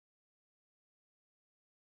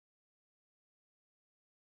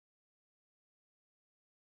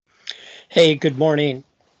Hey, good morning,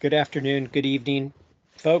 good afternoon, good evening,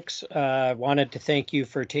 folks. Wanted to thank you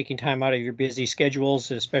for taking time out of your busy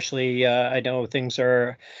schedules, especially I know things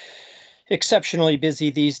are exceptionally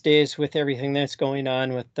busy these days with everything that's going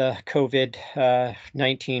on with the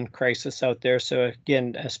COVID-19 crisis out there. So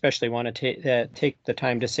again, especially want to take the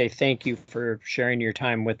time to say thank you for sharing your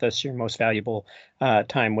time with us, your most valuable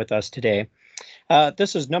time with us today.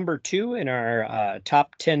 This is number two in our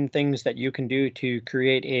top 10 things that you can do to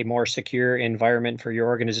create a more secure environment for your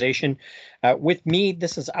organization. With me,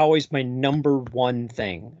 this is always my number one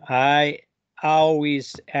thing. I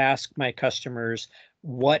always ask my customers,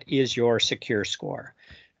 what is your secure score?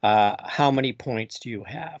 How many points do you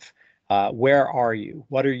have? Where are you?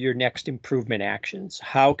 What are your next improvement actions?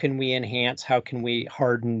 How can we enhance? How can we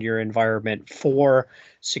harden your environment for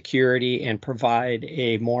security and provide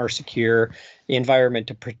a more secure environment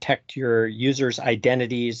to protect your users'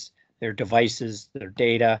 identities, their devices, their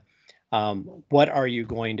data? What are you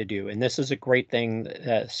going to do? And this is a great thing.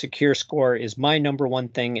 Secure score is my number one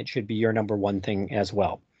thing. It should be your number one thing as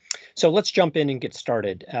well. So let's jump in and get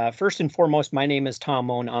started. First and foremost, my name is Tom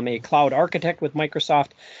Moen. I'm a cloud architect with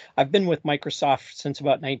Microsoft. I've been with Microsoft since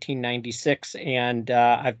about 1996, and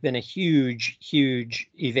I've been a huge, huge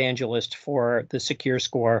evangelist for the Secure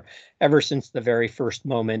Score ever since the very first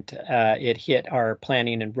moment it hit our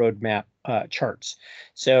planning and roadmap charts.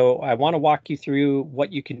 So I want to walk you through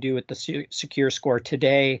what you can do with the Secure Score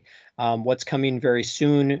today, what's coming very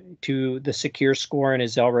soon to the Secure Score and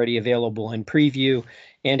is already available in preview.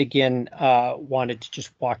 And again, wanted to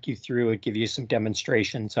just walk you through and give you some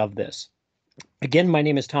demonstrations of this. Again, my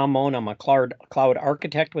name is Tom Moen. I'm a cloud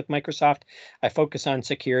architect with Microsoft. I focus on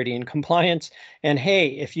security and compliance. And hey,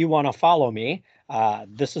 if you want to follow me,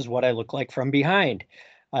 this is what I look like from behind.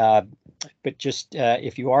 But just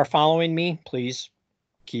if you are following me, please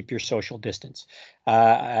keep your social distance.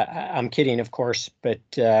 I'm kidding, of course, but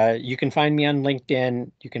you can find me on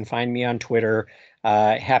LinkedIn. You can find me on Twitter.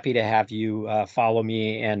 Happy to have you follow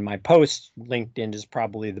me and my posts. LinkedIn is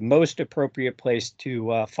probably the most appropriate place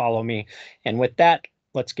to follow me. And with that,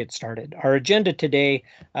 let's get started. Our agenda today,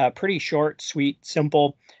 pretty short, sweet,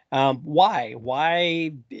 simple. Why?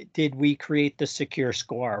 Why did we create the Secure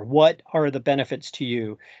Score? What are the benefits to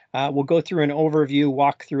you? We'll go through an overview,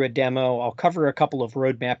 walk through a demo. I'll cover a couple of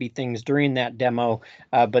roadmappy things during that demo,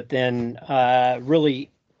 but then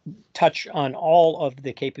really touch on all of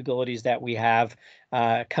the capabilities that we have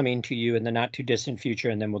coming to you in the not too distant future,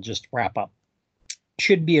 and then we'll just wrap up.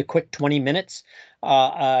 Should be a quick 20 minutes.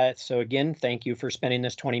 So again, thank you for spending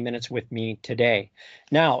this 20 minutes with me today.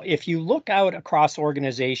 Now, if you look out across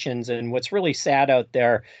organizations, and what's really sad out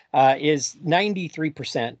there is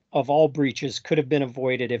 93% of all breaches could have been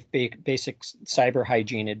avoided if basic cyber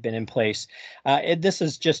hygiene had been in place. This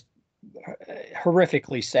is just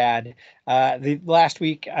horrifically sad. The last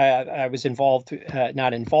week, I was involved,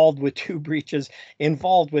 not involved with two breaches,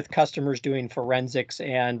 involved with customers doing forensics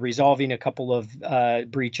and resolving a couple of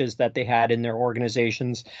breaches that they had in their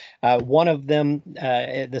organizations. One of them,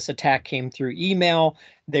 this attack came through email.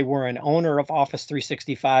 They were an owner of Office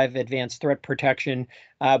 365 Advanced Threat Protection,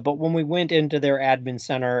 but when we went into their admin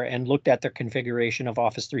center and looked at their configuration of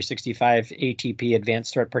Office 365 ATP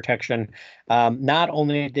Advanced Threat Protection, not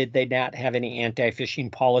only did they not have any anti-phishing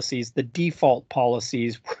policies, the default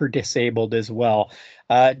policies were disabled as well.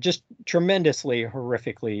 Just tremendously,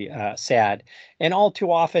 horrifically sad. And all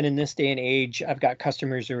too often in this day and age, I've got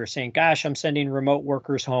customers who are saying, gosh, I'm sending remote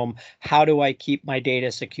workers home. How do I keep my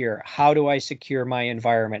data secure? How do I secure my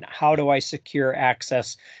environment? How do I secure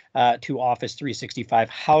access to Office 365?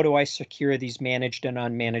 How do I secure these managed and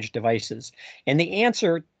unmanaged devices? And the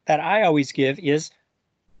answer that I always give is,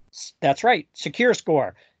 that's right, Secure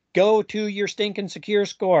Score. Go to your stinking Secure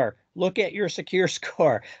Score. Look at your Secure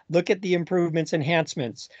Score. Look at the improvements,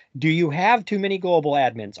 enhancements. Do you have too many global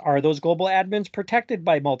admins? Are those global admins protected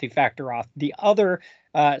by multi-factor auth? The other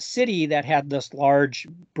city that had this large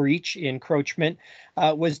breach encroachment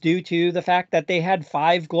was due to the fact that they had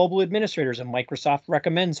 5 global administrators, and Microsoft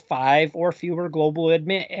recommends 5 or fewer global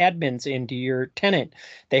admins into your tenant.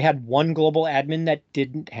 They had 1 global admin that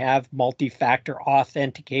didn't have multi-factor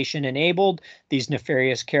authentication enabled. These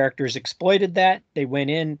nefarious characters exploited that. They went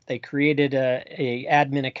in, they created a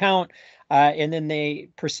admin account, and then they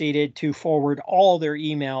proceeded to forward all their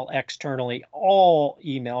email externally, all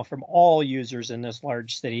email from all users in this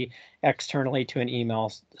large city externally to an email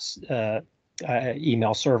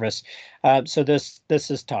service. So this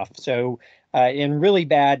is tough. So and really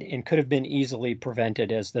bad, and could have been easily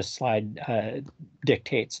prevented, as this slide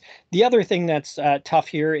dictates. The other thing that's tough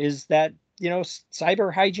here is that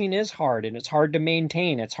cyber hygiene is hard, and it's hard to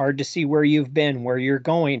maintain. It's hard to see where you've been, where you're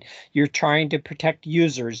going. You're trying to protect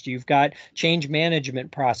users. You've got change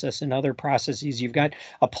management process and other processes. You've got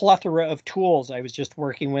a plethora of tools. I was just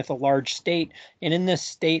working with a large state, and in this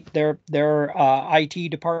state, their IT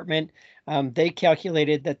department, they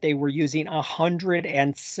calculated that they were using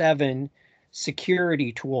 107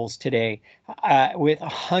 security tools today, with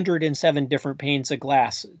 107 different panes of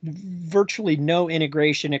glass. Virtually no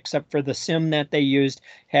integration except for the SIM that they used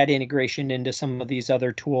had integration into some of these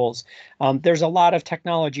other tools. There's a lot of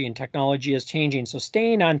technology, and technology is changing. So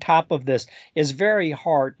staying on top of this is very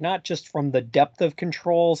hard, not just from the depth of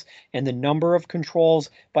controls and the number of controls,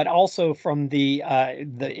 but also from the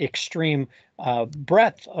extreme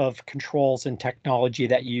breadth of controls and technology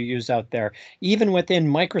that you use out there. Even within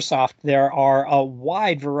Microsoft, there are a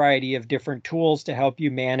wide variety of different tools to help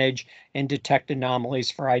you manage and detect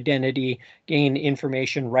anomalies for identity, gain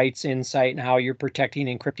information rights insight, and how you're protecting,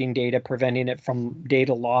 encrypting data, preventing it from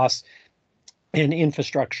data loss, and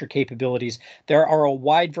infrastructure capabilities. There are a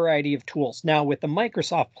wide variety of tools. Now, with the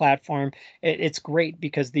Microsoft platform, it's great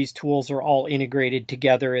because these tools are all integrated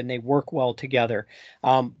together and they work well together.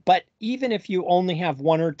 But even if you only have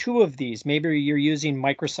one or two of these, maybe you're using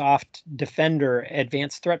Microsoft Defender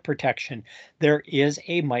Advanced Threat Protection, there is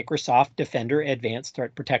a Microsoft Defender Advanced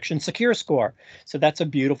Threat Protection Secure Score. So that's a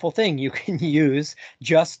beautiful thing. You can use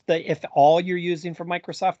if all you're using for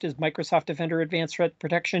Microsoft is Microsoft Defender Advanced Threat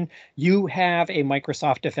Protection, you have a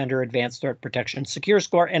Microsoft Defender Advanced Threat Protection Secure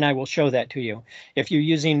Score, and I will show that to you. If you're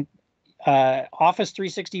using Office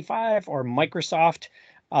 365 or Microsoft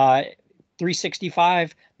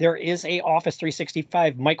 365, there is a Office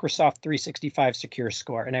 365, Microsoft 365 secure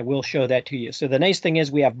score, and I will show that to you. So the nice thing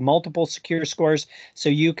is we have multiple secure scores, so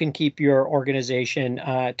you can keep your organization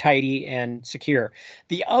tidy and secure.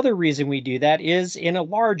 The other reason we do that is in a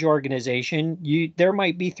large organization, there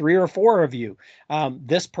might be 3 or 4 of you.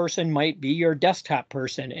 This person might be your desktop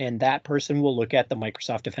person, and that person will look at the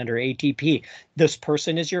Microsoft Defender ATP. This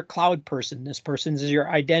person is your cloud person. This person is your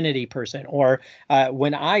identity person. Or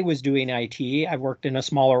when I was doing IT, I worked in a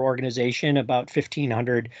smaller organization, about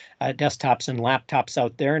 1,500 desktops and laptops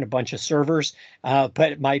out there and a bunch of servers.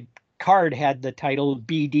 But my card had the title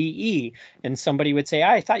BDE, and somebody would say,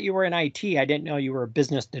 I thought you were in IT. I didn't know you were a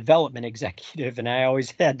business development executive. And I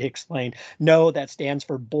always had to explain, no, that stands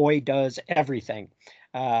for boy does everything.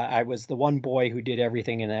 I was the one boy who did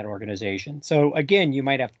everything in that organization. So again, you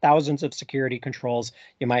might have thousands of security controls.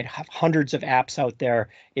 You might have hundreds of apps out there.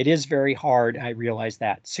 It is very hard. I realize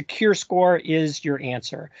that. Secure Score is your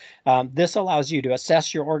answer. This allows you to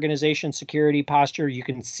assess your organization's security posture. You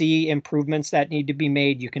can see improvements that need to be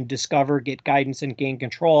made. You can discover, get guidance, and gain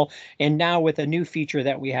control. And now with a new feature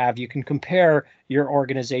that we have, you can compare your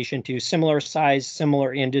organization to similar size,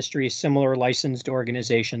 similar industry, similar licensed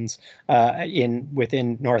organizations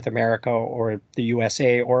within North America or the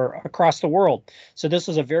USA or across the world. So this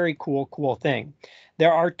is a very cool thing.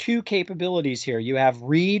 There are 2 capabilities here. You have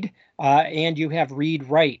read and you have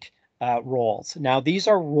read-write roles. Now, these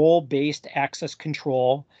are role-based access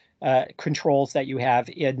controls that you have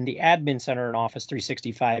in the admin center in Office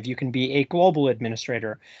 365. You can be a global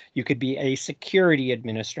administrator, you could be a security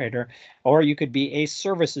administrator, or you could be a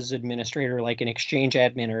services administrator like an Exchange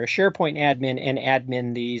admin or a SharePoint admin and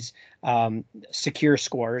admin these secure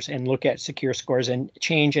scores and look at secure scores and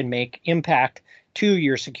change and make impact to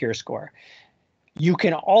your secure score. You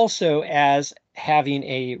can also, as having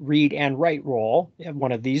a read and write role,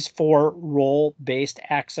 one of these 4 role-based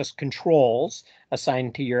access controls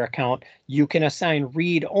assigned to your account, you can assign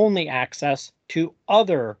read-only access to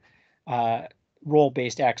other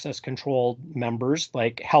role-based access control members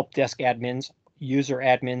like help desk admins, user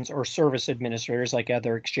admins, or service administrators like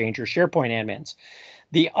other Exchange or SharePoint admins.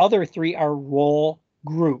 The other 3 are role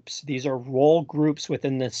groups. These are role groups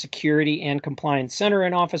within the Security and Compliance Center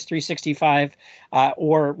in Office 365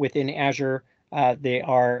 or within Azure. They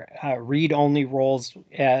are read-only roles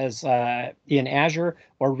as in Azure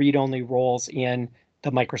or read-only roles in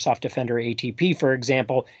the Microsoft Defender ATP, for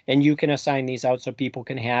example, and you can assign these out so people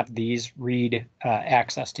can have these read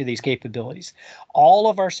access to these capabilities. All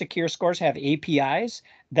of our secure scores have APIs.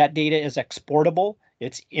 That data is exportable.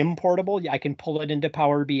 It's importable. I can pull it into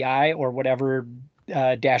Power BI or whatever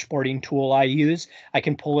dashboarding tool I use. I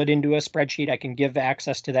can pull it into a spreadsheet. I can give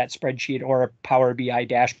access to that spreadsheet or a Power BI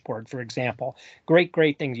dashboard, for example.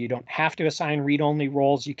 Great things. You don't have to assign read-only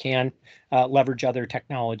roles. You can leverage other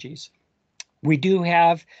technologies. We do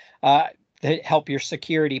have that help your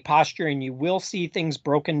security posture, and you will see things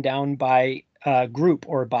broken down by group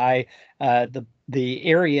or by the the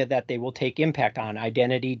area that they will take impact on: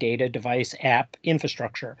 identity, data, device, app,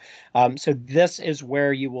 infrastructure. So this is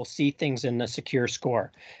where you will see things in the secure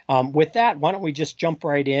score. With that, why don't we just jump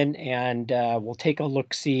right in, and we'll take a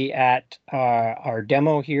look-see at our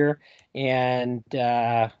demo here, and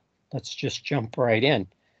let's just jump right in.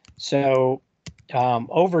 So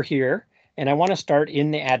over here, and I want to start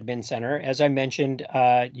in the admin center. As I mentioned,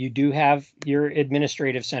 you do have your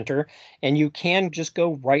administrative center, and you can just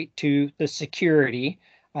go right to the security.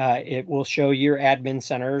 It will show your admin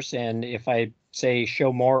centers, and if I say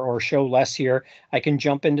show more or show less here, I can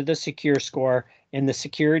jump into the secure score. In the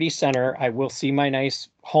security center, I will see my nice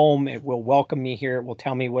home. It will welcome me here. It will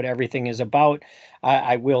tell me what everything is about.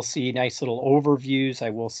 I will see nice little overviews. I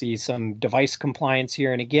will see some device compliance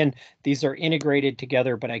here. And again, these are integrated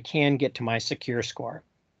together, but I can get to my secure score.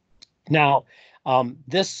 Now,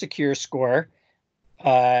 this secure score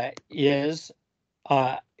is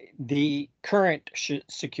the current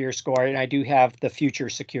secure score, and I do have the future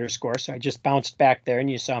secure score. So I just bounced back there,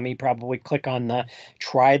 and you saw me probably click on the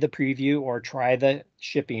try the preview or try the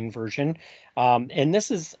shipping version. And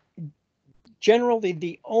this is generally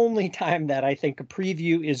the only time that I think a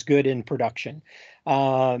preview is good in production.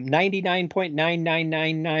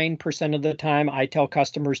 99.9999% of the time, I tell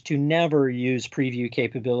customers to never use preview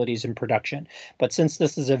capabilities in production. But since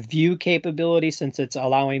this is a view capability, since it's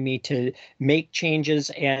allowing me to make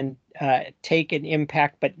changes and take an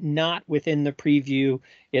impact, but not within the preview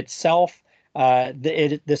itself,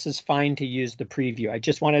 this is fine to use the preview. I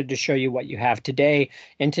just wanted to show you what you have today.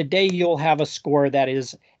 And today you'll have a score that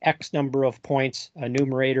is X number of points, a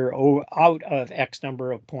numerator, out of X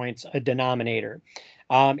number of points, a denominator.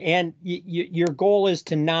 And your goal is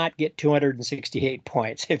to not get 268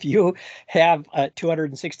 points. If you have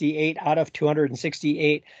 268 out of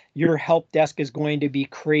 268, your help desk is going to be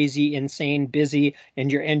crazy, insane, busy,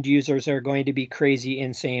 and your end users are going to be crazy,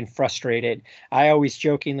 insane, frustrated. I always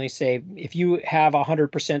jokingly say, if you have a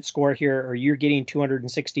 100% score here, or you're getting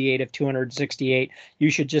 268 of 268, you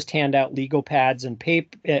should just hand out legal pads and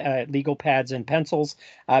pencils,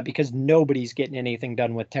 because nobody's getting anything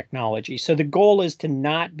done with technology. So the goal is to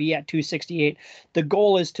not be at 268. The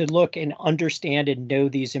goal is to look and understand and know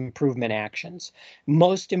these improvement actions.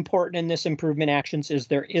 Most important in this improvement actions is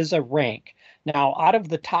there is a rank. Now, out of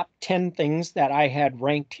the top 10 things that I had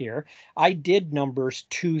ranked here, I did numbers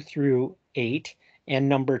 2 through 8 and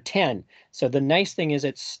number 10. So the nice thing is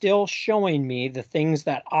it's still showing me the things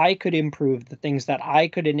that I could improve, the things that I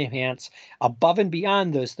could enhance above and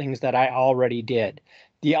beyond those things that I already did.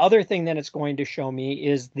 The other thing that it's going to show me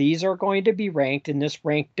is these are going to be ranked, and this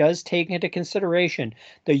rank does take into consideration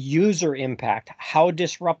the user impact. How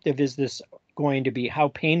disruptive is this going to be? How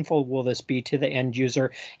painful will this be to the end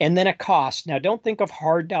user? And then a cost. Now, don't think of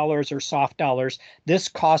hard dollars or soft dollars. This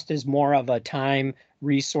cost is more of a time,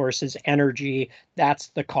 resources, energy. That's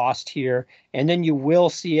the cost here. And then you will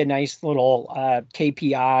see a nice little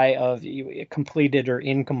KPI of completed or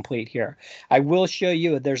incomplete here. I will show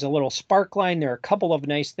you there's a little spark line. There are a couple of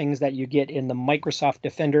nice things that you get in the Microsoft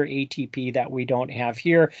Defender ATP that we don't have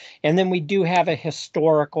here. And then we do have a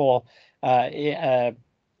historical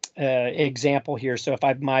example here. So if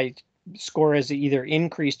my score is either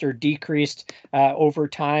increased or decreased over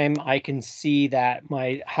time, I can see that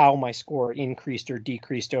how my score increased or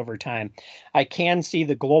decreased over time. I can see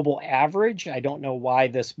the global average. I don't know why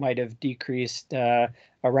this might have decreased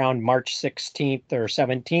around March 16th or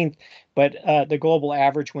 17th, but the global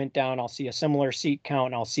average went down. I'll see a similar seat count,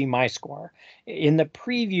 and I'll see my score. In the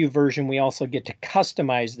preview version, we also get to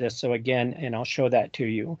customize this. So again, and I'll show that to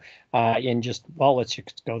you in just, well, let's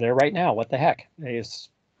just go there right now. What the heck?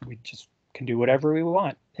 We just can do whatever we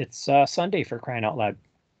want. It's Sunday, for crying out loud.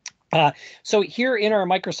 So here in our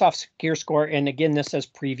Microsoft Secure Score, and again, this says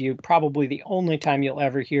preview, probably the only time you'll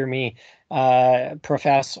ever hear me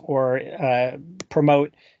profess or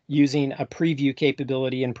promote using a preview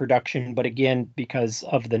capability in production, but again, because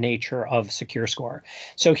of the nature of Secure Score.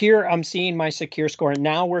 So here I'm seeing my Secure Score, and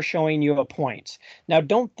now we're showing you a points. Now,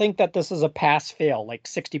 don't think that this is a pass-fail, like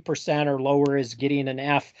 60% or lower is getting an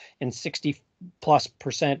F and 60+%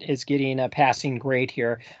 is getting a passing grade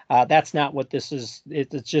here. That's not what this is.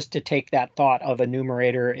 It's just to take that thought of a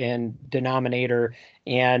numerator and denominator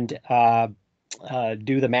and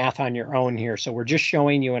do the math on your own here. So we're just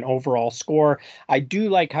showing you an overall score. I do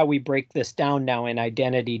like how we break this down now in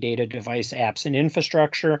identity, data, device, apps, and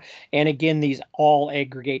infrastructure. And again, these all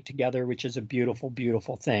aggregate together, which is a beautiful,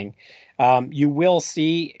 beautiful thing. You will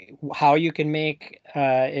see how you can make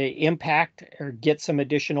impact or get some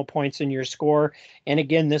additional points in your score. And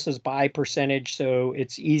again, this is by percentage, so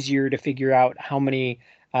it's easier to figure out how many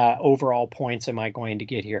overall points am I going to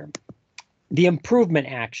get here. The improvement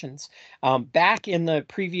actions. Back in the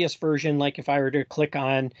previous version, like if I were to click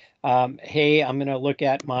on, hey, I'm going to look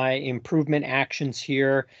at my improvement actions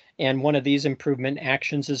here, and one of these improvement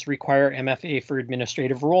actions is require MFA for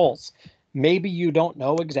administrative roles. Maybe you don't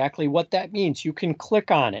know exactly what that means. You can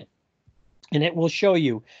click on it, and it will show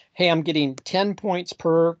you, hey, I'm getting 10 points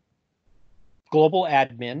per global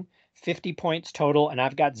admin, 50 points total, and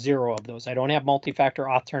I've got 0 of those. I don't have multi-factor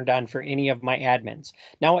auth turned on for any of my admins.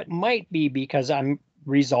 Now, it might be because I'm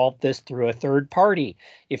resolved this through a third party.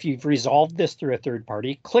 If you've resolved this through a third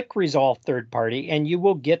party, click resolve third party and you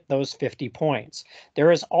will get those 50 points.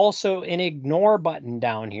 There is also an ignore button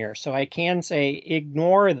down here. So I can say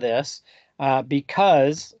ignore this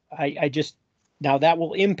because I just now that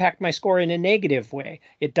will impact my score in a negative way.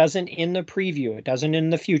 It doesn't in the preview, it doesn't in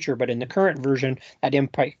the future, but in the current version, that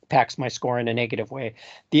impacts my score in a negative way.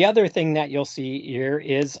 The other thing that you'll see here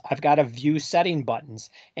is I've got a view setting buttons,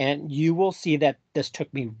 and you will see that this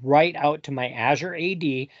took me right out to my Azure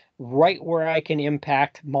AD, right where I can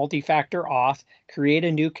impact multi-factor auth, create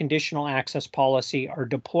a new conditional access policy, or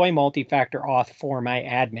deploy multi-factor auth for my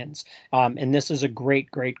admins. And this is a great,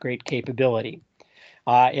 great, great capability.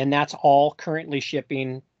 And that's all currently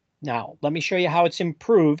shipping now. Let me show you how it's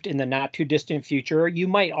improved in the not too distant future. You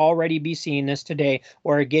might already be seeing this today,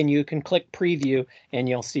 or again, you can click preview and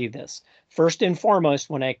you'll see this. First and foremost,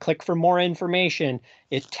 when I click for more information,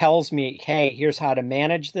 it tells me, hey, here's how to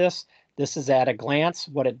manage this. This is at a glance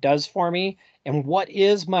what it does for me. And what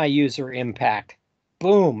is my user impact?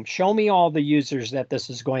 Boom, show me all the users that this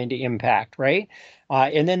is going to impact, right?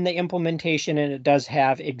 And then the implementation, and it does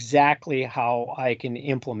have exactly how I can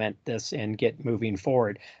implement this and get moving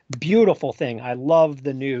forward. Beautiful thing. I love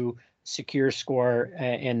the new secure score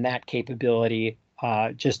and that capability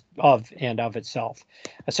just of itself.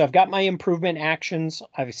 So I've got my improvement actions.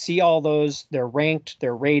 I see all those. They're ranked.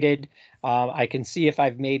 They're rated. I can see if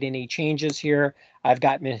I've made any changes here. I've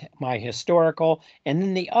got my historical. And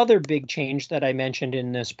then the other big change that I mentioned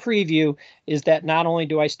in this preview is that not only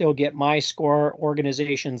do I still get my score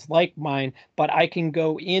organizations like mine, but I can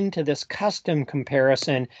go into this custom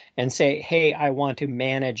comparison and say, hey, I want to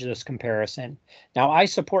manage this comparison. Now, I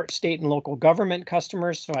support state and local government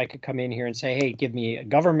customers, so I could come in here and say, hey, give me a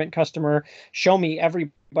government customer, show me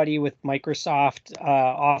everybody with Microsoft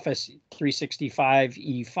Office 365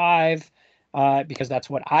 E5, because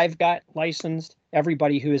that's what I've got licensed.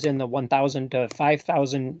 Everybody who is in the 1,000 to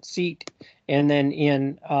 5,000 seat, and then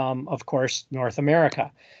in, of course, North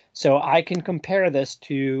America. So I can compare this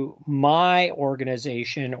to my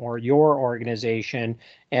organization or your organization,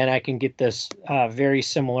 and I can get this very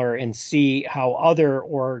similar and see how other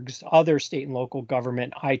orgs, other state and local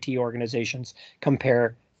government IT organizations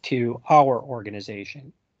compare to our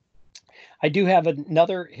organization. I do have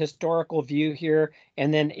another historical view here,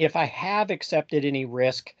 and then if I have accepted any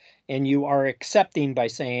risk, and you are accepting by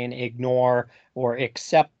saying ignore or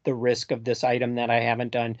accept the risk of this item that I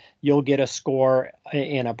haven't done, you'll get a score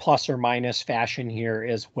in a plus or minus fashion here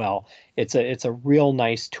as well. It's a real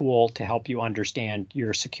nice tool to help you understand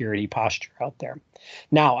your security posture out there.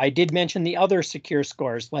 Now, I did mention the other secure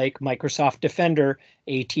scores like Microsoft Defender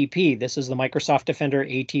ATP. This is the Microsoft Defender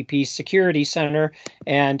ATP Security Center,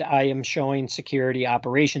 and I am showing security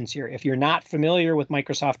operations here. If you're not familiar with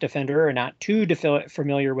Microsoft Defender or not too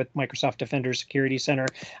familiar with Microsoft Defender Security Center,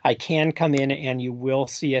 I can come in and you will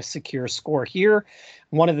see a secure score here.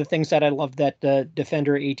 One of the things that I love that the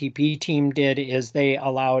Defender ATP team did is they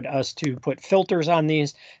allowed us to put filters on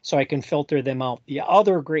these so I can filter them out. The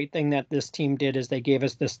other great thing that this team did is they gave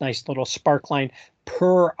us this nice little sparkline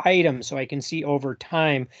per item so I can see over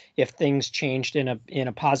time if things changed in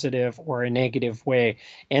a positive or a negative way.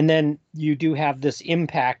 And then you do have this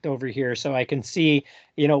impact over here so I can see,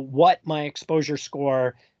 you know, what my exposure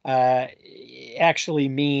score actually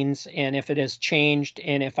means, and if it has changed,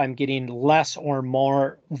 and if I'm getting less or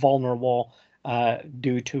more vulnerable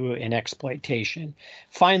due to an exploitation.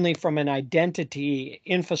 Finally, from an identity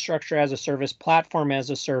infrastructure as a service, platform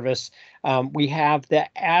as a service, we have the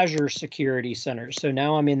Azure Security Center. So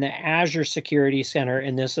now I'm in the Azure Security Center,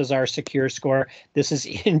 and this is our secure score. This is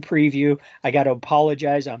in preview. I got to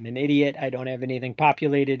apologize. I'm an idiot. I don't have anything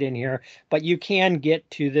populated in here, but you can get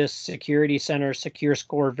to this Security Center secure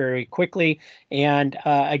score very quickly. And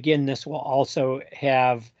again, this will also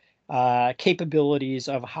have capabilities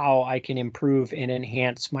of how I can improve and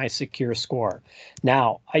enhance my secure score.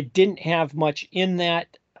 Now, I didn't have much in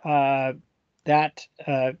that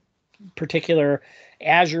particular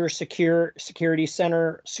Azure Security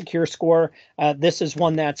Center secure score. This is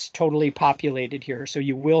one that's totally populated here. So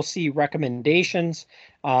you will see recommendations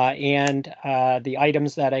and the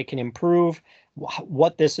items that I can improve.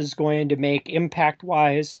 what this is going to make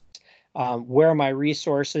impact-wise, where are my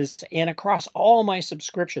resources, and across all my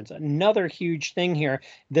subscriptions. Another huge thing here,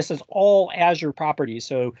 this is all Azure properties.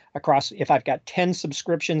 So across, if I've got 10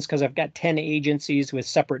 subscriptions, because I've got 10 agencies with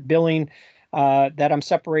separate billing that I'm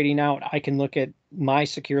separating out, I can look at my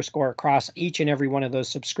secure score across each and every one of those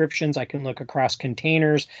subscriptions. I can look across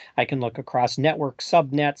containers. I can look across network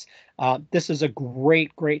subnets. This is a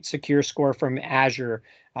great, great secure score from Azure.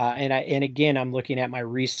 And again, I'm looking at my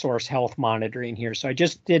resource health monitoring here. So I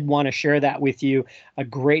just did want to share that with you. A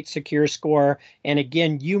great secure score. And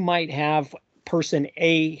again, you might have person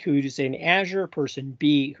A who's in Azure, person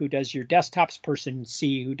B who does your desktops, person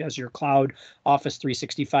C who does your cloud Office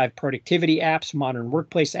 365 productivity apps, modern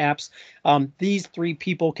workplace apps. These three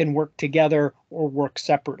people can work together or work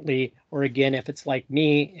separately. Or again, if it's like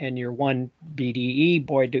me and you're one BDE,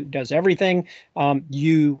 boy does everything,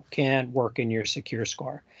 you can work in your secure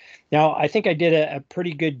score. Now, I think I did a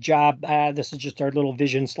pretty good job. This is just our little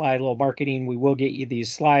vision slide, a little marketing. We will get you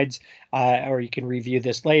these slides, or you can review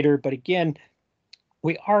this later. But again,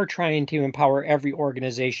 we are trying to empower every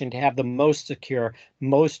organization to have the most secure,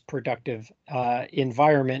 most productive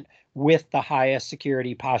environment with the highest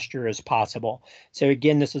security posture as possible. So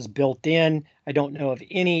again, this is built in. I don't know of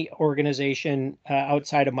any organization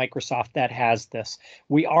outside of Microsoft that has this.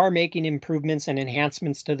 We are making improvements and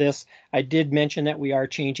enhancements to this. I did mention that we are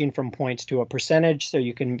changing from points to a percentage, so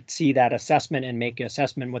you can see that assessment and make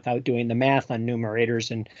assessment without doing the math on numerators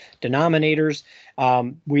and denominators.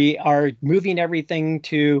 We are moving everything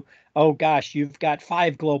to, oh gosh, you've got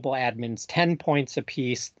 5 global admins, 10 points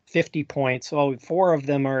apiece, 50 points. Oh, 4 of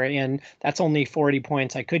them are in. That's only 40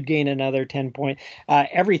 points. I could gain another 10 points.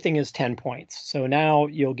 Everything is 10 points. So now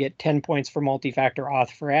you'll get 10 points for multi-factor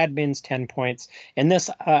auth for admins, 10 points. And this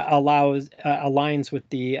aligns with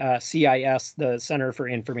the CIS, the Center for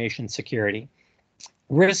Information Security.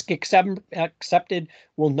 Risk accepted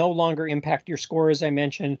will no longer impact your score, as I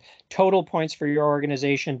mentioned. Total points for your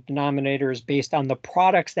organization denominator is based on the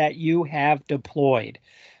products that you have deployed.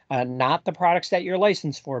 Not the products that you're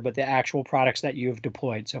licensed for, but the actual products that you've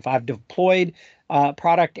deployed. So if I've deployed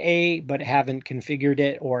product A, but haven't configured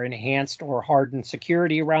it or enhanced or hardened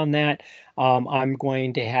security around that, I'm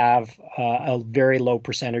going to have a very low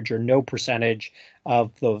percentage or no percentage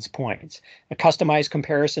of those points. Customized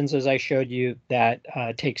comparisons, as I showed you, that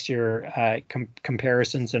takes your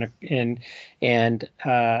comparisons and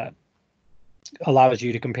allows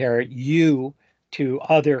you to compare you to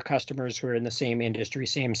other customers who are in the same industry,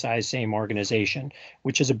 same size, same organization,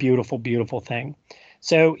 which is a beautiful, beautiful thing.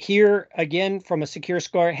 So here, again, from a secure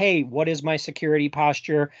score, hey, what is my security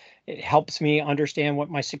posture? It helps me understand what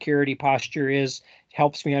my security posture is,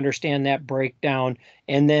 helps me understand that breakdown.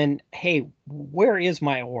 And then, hey, where is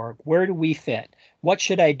my org? Where do we fit? What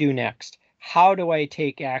should I do next? How do I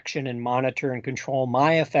take action and monitor and control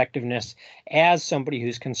my effectiveness as somebody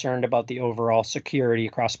who's concerned about the overall security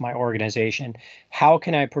across my organization? How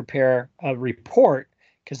can I prepare a report?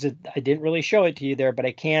 Because I didn't really show it to you there, but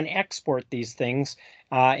I can export these things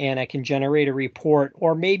and I can generate a report,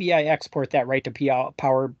 or maybe I export that right to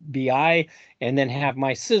Power BI and then have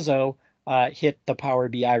my CISO hit the Power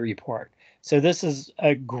BI report. So this is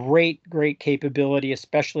a great, great capability,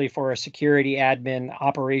 especially for a security admin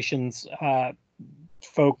operations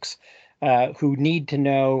folks who need to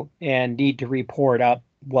know and need to report up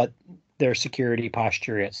what their security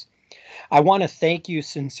posture is. I want to thank you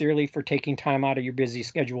sincerely for taking time out of your busy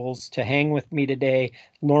schedules to hang with me today,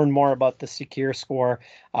 learn more about the secure score.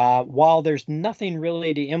 While there's nothing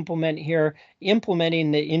really to implement here,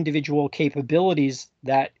 implementing the individual capabilities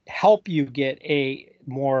that help you get a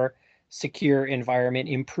more secure environment,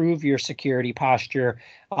 improve your security posture,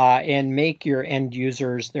 and make your end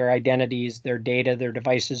users, their identities, their data, their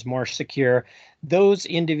devices more secure. Those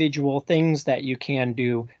individual things that you can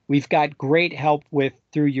do, we've got great help with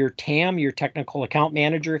through your TAM, your technical account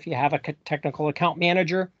manager, if you have a technical account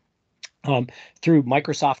manager, through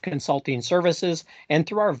Microsoft Consulting Services, and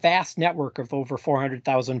through our vast network of over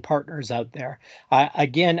 400,000 partners out there.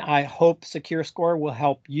 Again, I hope SecureScore will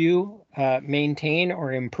help you maintain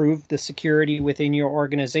or improve the security within your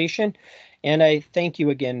organization. And I thank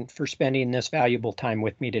you again for spending this valuable time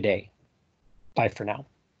with me today. Bye for now.